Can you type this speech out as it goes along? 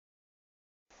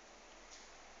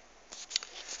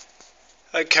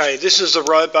Okay, this is the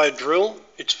Robo drill.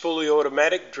 It's fully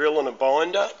automatic drill and a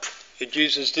binder. It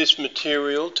uses this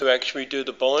material to actually do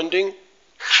the binding.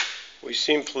 We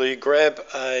simply grab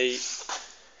a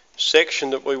section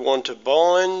that we want to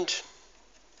bind.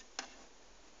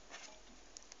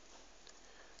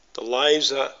 The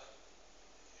laser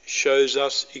shows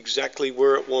us exactly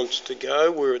where it wants to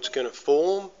go, where it's going to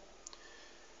form.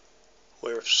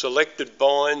 We've selected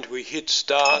bind, we hit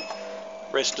start,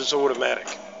 rest is automatic.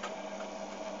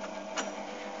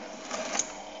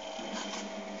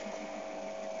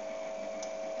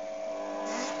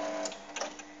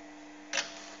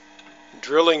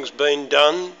 Drilling's been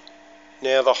done,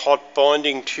 now the hot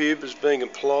binding tube is being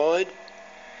applied.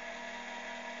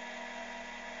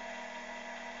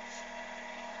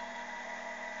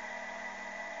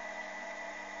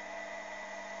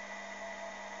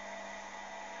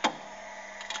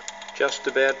 Just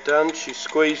about done, she's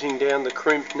squeezing down the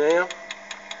crimp now.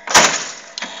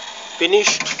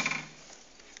 Finished.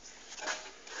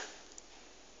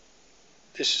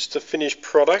 This is the finished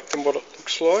product and what it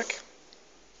looks like.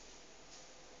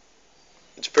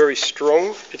 It's very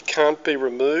strong, it can't be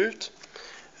removed,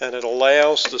 and it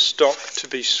allows the stock to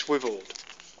be swiveled.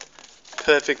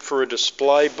 Perfect for a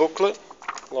display booklet,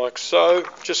 like so,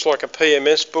 just like a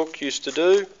PMS book used to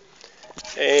do,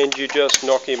 and you just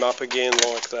knock him up again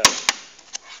like that.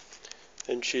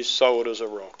 And she's solid as a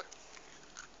rock.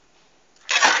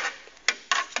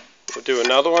 We'll do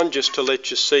another one just to let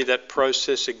you see that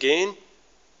process again.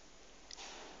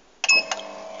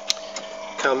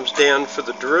 Comes down for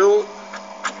the drill.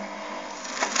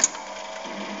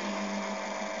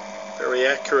 Very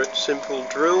accurate, simple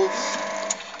drill.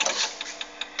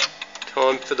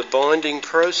 Time for the binding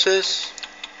process.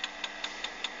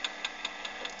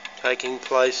 Taking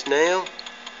place now.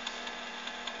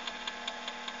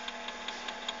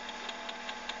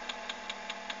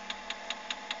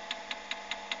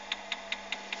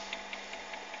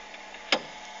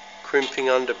 Crimping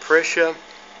under pressure,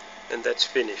 and that's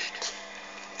finished.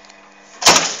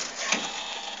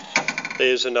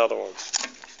 There's another one.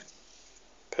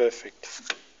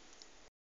 Perfect.